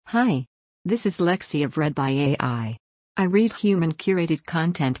Hi. This is Lexi of Read by AI. I read human curated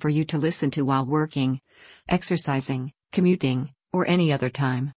content for you to listen to while working, exercising, commuting, or any other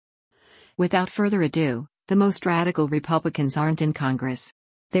time. Without further ado, the most radical Republicans aren't in Congress.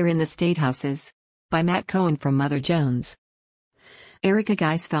 They're in the state houses. By Matt Cohen from Mother Jones. Erica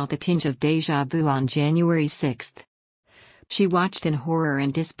Gies felt a tinge of déjà vu on January 6. She watched in horror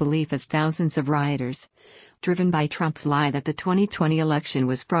and disbelief as thousands of rioters, driven by Trump's lie that the 2020 election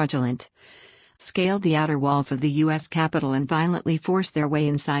was fraudulent, scaled the outer walls of the U.S. Capitol and violently forced their way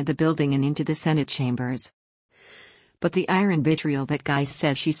inside the building and into the Senate chambers. But the iron vitriol that Gies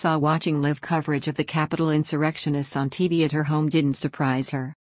says she saw watching live coverage of the Capitol insurrectionists on TV at her home didn't surprise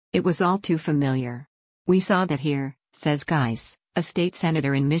her. It was all too familiar. "We saw that here," says Gies, a state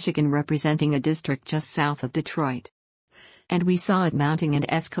senator in Michigan representing a district just south of Detroit. "And we saw it mounting and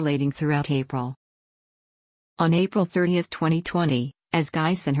escalating throughout April." On April 30, 2020, as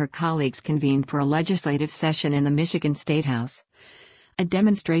Gies and her colleagues convened for a legislative session in the Michigan State House, a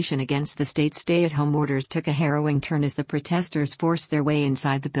demonstration against the state's stay-at-home orders took a harrowing turn as the protesters forced their way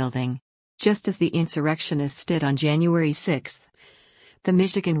inside the building. Just as the insurrectionists did on January 6, the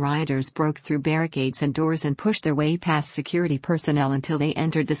Michigan rioters broke through barricades and doors and pushed their way past security personnel until they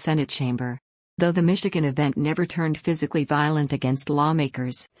entered the Senate chamber. Though the Michigan event never turned physically violent against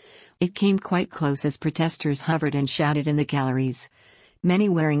lawmakers, it came quite close as protesters hovered and shouted in the galleries, many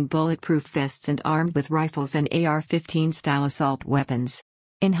wearing bulletproof vests and armed with rifles and AR-15-style assault weapons.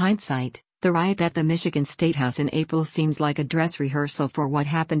 In hindsight, the riot at the Michigan State House in April seems like a dress rehearsal for what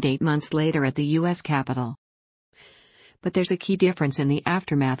happened 8 months later at the U.S. Capitol. But there's a key difference in the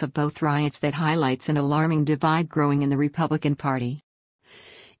aftermath of both riots that highlights an alarming divide growing in the Republican Party.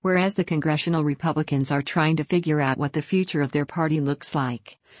 Whereas the congressional Republicans are trying to figure out what the future of their party looks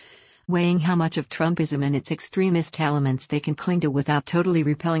like, weighing how much of Trumpism and its extremist elements they can cling to without totally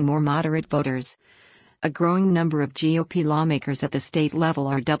repelling more moderate voters, a growing number of GOP lawmakers at the state level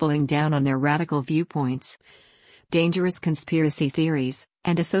are doubling down on their radical viewpoints, dangerous conspiracy theories,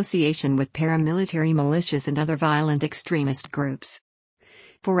 and association with paramilitary militias and other violent extremist groups.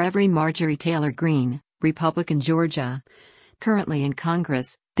 For every Marjorie Taylor Greene, Republican Georgia, currently in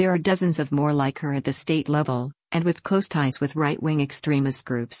Congress, there are dozens of more like her at the state level, and with close ties with right-wing extremist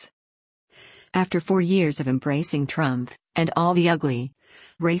groups. After 4 years of embracing Trump, and all the ugly,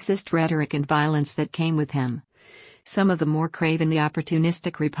 racist rhetoric and violence that came with him, some of the more cravenly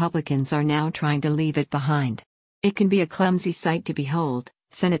opportunistic Republicans are now trying to leave it behind. It can be a clumsy sight to behold.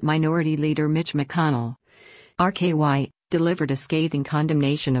 Senate Minority Leader Mitch McConnell, RKY, delivered a scathing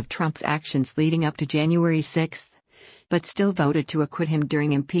condemnation of Trump's actions leading up to January 6, but still voted to acquit him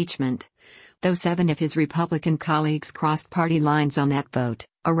during impeachment, though 7 of his Republican colleagues crossed party lines on that vote,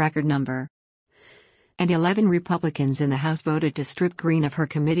 a record number. And 11 Republicans in the House voted to strip Greene of her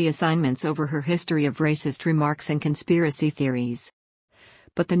committee assignments over her history of racist remarks and conspiracy theories.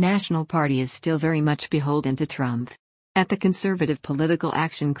 But the National Party is still very much beholden to Trump. At the Conservative Political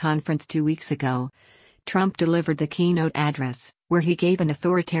Action Conference 2 weeks ago, Trump delivered the keynote address, where he gave an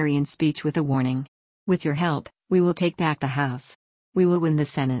authoritarian speech with a warning. "With your help, we will take back the House. We will win the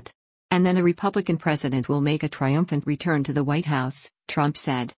Senate. And then a Republican president will make a triumphant return to the White House," Trump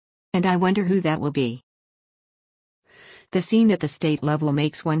said. "And I wonder who that will be." The scene at the state level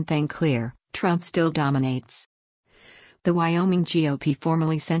makes one thing clear: Trump still dominates. The Wyoming GOP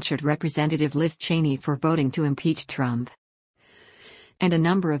formally censured Representative Liz Cheney for voting to impeach Trump. And a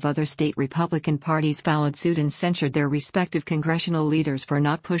number of other state Republican parties followed suit and censured their respective congressional leaders for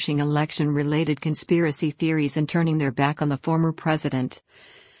not pushing election-related conspiracy theories and turning their back on the former president.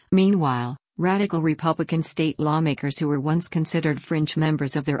 Meanwhile, radical Republican state lawmakers who were once considered fringe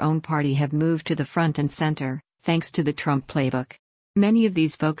members of their own party have moved to the front and center, thanks to the Trump playbook. "Many of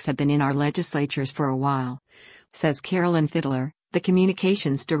these folks have been in our legislatures for a while," says Carolyn Fiddler, the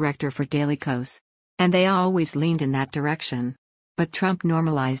communications director for Daily Kos. "And they always leaned in that direction. But Trump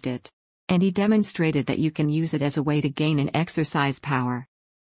normalized it. And he demonstrated that you can use it as a way to gain and exercise power."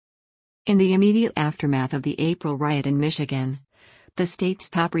 In the immediate aftermath of the April riot in Michigan, the state's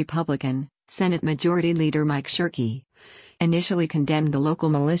top Republican, Senate Majority Leader Mike Shirkey, initially condemned the local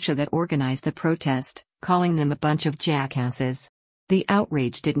militia that organized the protest, calling them a bunch of jackasses. The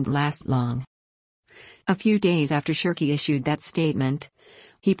outrage didn't last long. A few days after Shirkey issued that statement,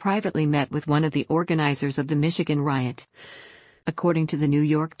 he privately met with one of the organizers of the Michigan riot, according to the New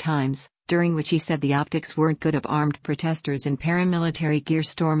York Times, during which he said the optics weren't good of armed protesters in paramilitary gear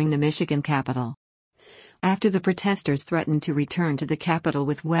storming the Michigan Capitol. After the protesters threatened to return to the Capitol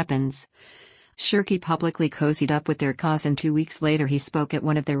with weapons, Shirkey publicly cozied up with their cause, and 2 weeks later he spoke at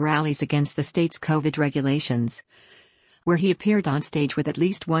one of their rallies against the state's COVID regulations, where he appeared on stage with at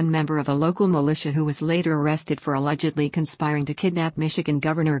least one member of a local militia who was later arrested for allegedly conspiring to kidnap Michigan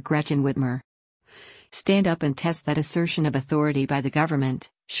Governor Gretchen Whitmer. "Stand up and test that assertion of authority by the government,"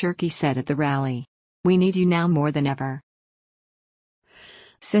 Shirky said at the rally. "We need you now more than ever."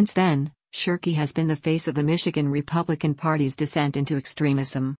 Since then, Shirky has been the face of the Michigan Republican Party's descent into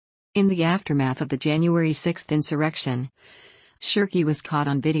extremism. In the aftermath of the January 6th insurrection, Shirky was caught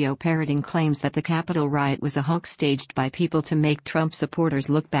on video parroting claims that the Capitol riot was a hoax staged by people to make Trump supporters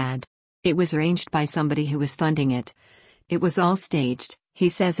look bad. "It was arranged by somebody who was funding it. It was all staged," he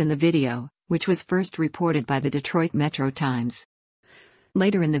says in the video, which was first reported by the Detroit Metro Times.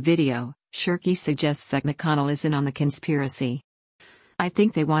 Later in the video, Shirky suggests that McConnell is in on the conspiracy. "I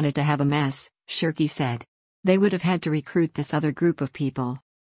think they wanted to have a mess," Shirky said. "They would have had to recruit this other group of people."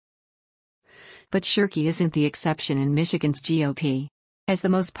 But Shirky isn't the exception in Michigan's GOP. As the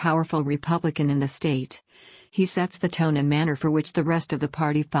most powerful Republican in the state, he sets the tone and manner for which the rest of the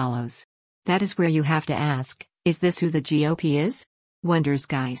party follows. That is where you have to ask, is this who the GOP is? Wonders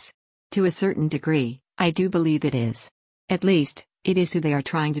guys. To a certain degree, I do believe it is. At least, it is who they are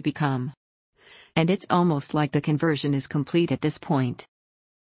trying to become. And it's almost like the conversion is complete at this point.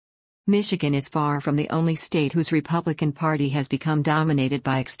 Michigan is far from the only state whose Republican Party has become dominated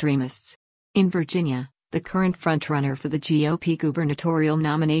by extremists. In Virginia, the current frontrunner for the GOP gubernatorial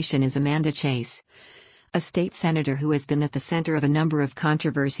nomination is Amanda Chase, a state senator who has been at the center of a number of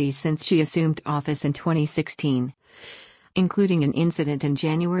controversies since she assumed office in 2016, including an incident in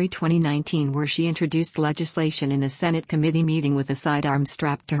January 2019 where she introduced legislation in a Senate committee meeting with a sidearm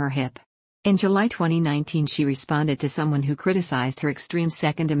strapped to her hip. In July 2019, she responded to someone who criticized her extreme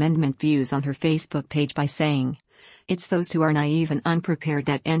Second Amendment views on her Facebook page by saying, "It's those who are naive and unprepared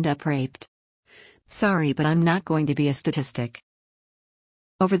that end up raped. Sorry, but I'm not going to be a statistic."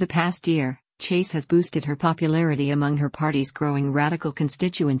 Over the past year, Chase has boosted her popularity among her party's growing radical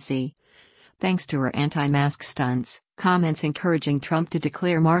constituency, thanks to her anti-mask stunts, comments encouraging Trump to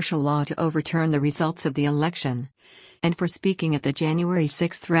declare martial law to overturn the results of the election, and for speaking at the January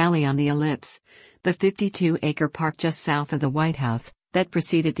 6th rally on the Ellipse, the 52-acre park just south of the White House, that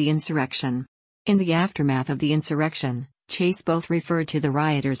preceded the insurrection. In the aftermath of the insurrection, Chase both referred to the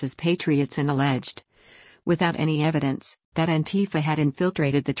rioters as patriots and alleged, without any evidence, that Antifa had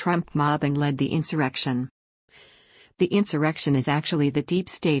infiltrated the Trump mob and led the insurrection. "The insurrection is actually the deep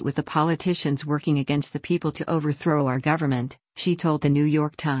state with the politicians working against the people to overthrow our government," she told the New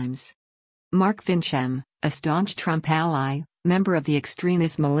York Times. Mark Finchem, a staunch Trump ally, member of the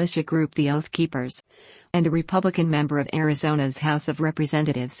extremist militia group the Oath Keepers, and a Republican member of Arizona's House of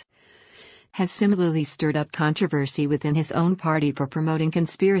Representatives, has similarly stirred up controversy within his own party for promoting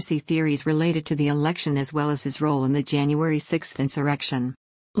conspiracy theories related to the election as well as his role in the January 6th insurrection.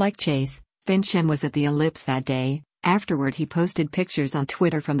 Like Chase, Finchem was at the Ellipse that day. Afterward, he posted pictures on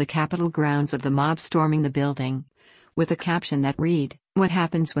Twitter from the Capitol grounds of the mob storming the building, with a caption that read, "What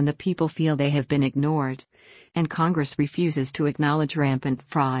happens when the people feel they have been ignored, and Congress refuses to acknowledge rampant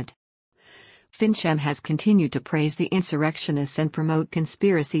fraud?" Finchem has continued to praise the insurrectionists and promote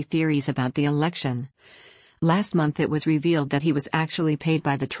conspiracy theories about the election. Last month it was revealed that he was actually paid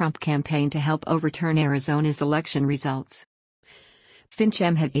by the Trump campaign to help overturn Arizona's election results.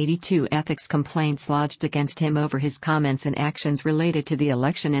 Finchem had 82 ethics complaints lodged against him over his comments and actions related to the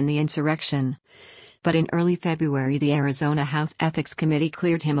election and the insurrection. But in early February, the Arizona House Ethics Committee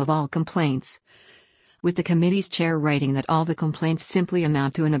cleared him of all complaints, with the committee's chair writing that all the complaints simply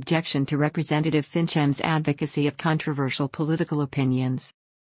amount to an objection to Representative Finchem's advocacy of controversial political opinions.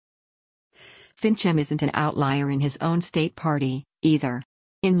 Finchem isn't an outlier in his own state party, either.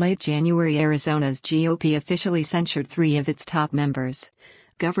 In late January, Arizona's GOP officially censured 3 of its top members: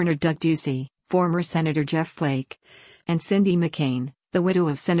 Governor Doug Ducey, former Senator Jeff Flake, and Cindy McCain, the widow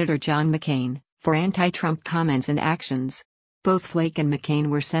of Senator John McCain, for anti-Trump comments and actions. Both Flake and McCain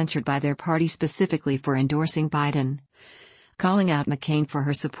were censured by their party specifically for endorsing Biden, calling out McCain for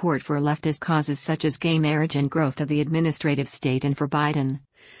her support for leftist causes such as gay marriage and growth of the administrative state, and for Biden,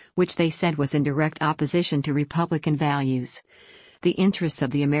 which they said was in direct opposition to Republican values, the interests of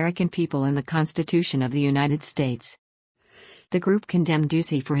the American people and the Constitution of the United States. The group condemned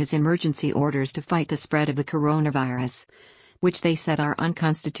Ducey for his emergency orders to fight the spread of the coronavirus, which they said are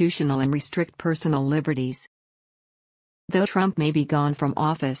unconstitutional and restrict personal liberties. Though Trump may be gone from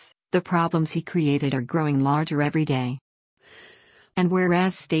office, the problems he created are growing larger every day. And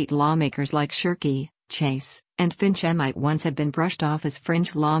whereas state lawmakers like Shirky, Chase, and Finchem might once have been brushed off as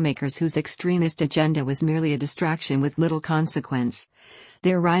fringe lawmakers whose extremist agenda was merely a distraction with little consequence,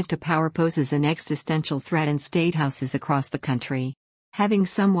 their rise to power poses an existential threat in state houses across the country. Having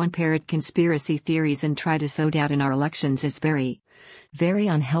someone parrot conspiracy theories and try to sow doubt in our elections is very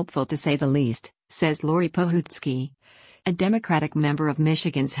unhelpful to say the least, says Lori Pohutsky, a Democratic member of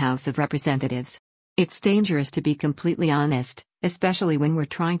Michigan's House of Representatives. It's dangerous to be completely honest, especially when we're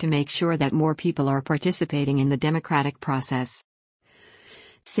trying to make sure that more people are participating in the democratic process.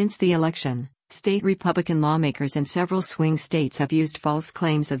 Since the election, state Republican lawmakers in several swing states have used false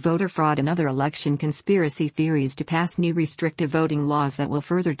claims of voter fraud and other election conspiracy theories to pass new restrictive voting laws that will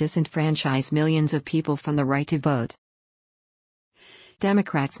further disenfranchise millions of people from the right to vote.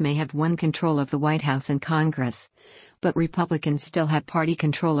 Democrats may have won control of the White House and Congress, but Republicans still have party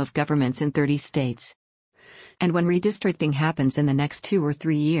control of governments in 30 states. And when redistricting happens in the next 2 or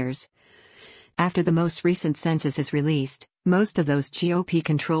 3 years, after the most recent census is released, most of those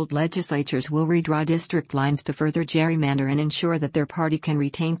GOP-controlled legislatures will redraw district lines to further gerrymander and ensure that their party can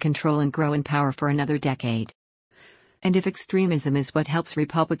retain control and grow in power for another decade. And if extremism is what helps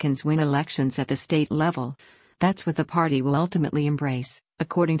Republicans win elections at the state level, that's what the party will ultimately embrace,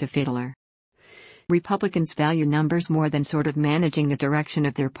 according to Fiedler. Republicans value numbers more than sort of managing the direction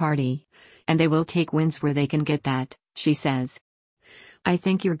of their party, and they will take wins where they can get that, she says. I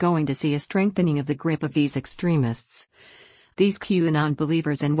think you're going to see a strengthening of the grip of these extremists, these QAnon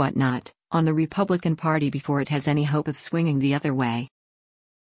believers and whatnot, on the Republican Party before it has any hope of swinging the other way.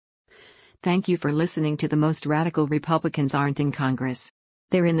 Thank you for listening to The Most Radical Republicans Aren't in Congress.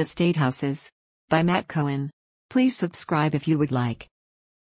 They're in the State Houses, by Matt Cohen. Please subscribe if you would like.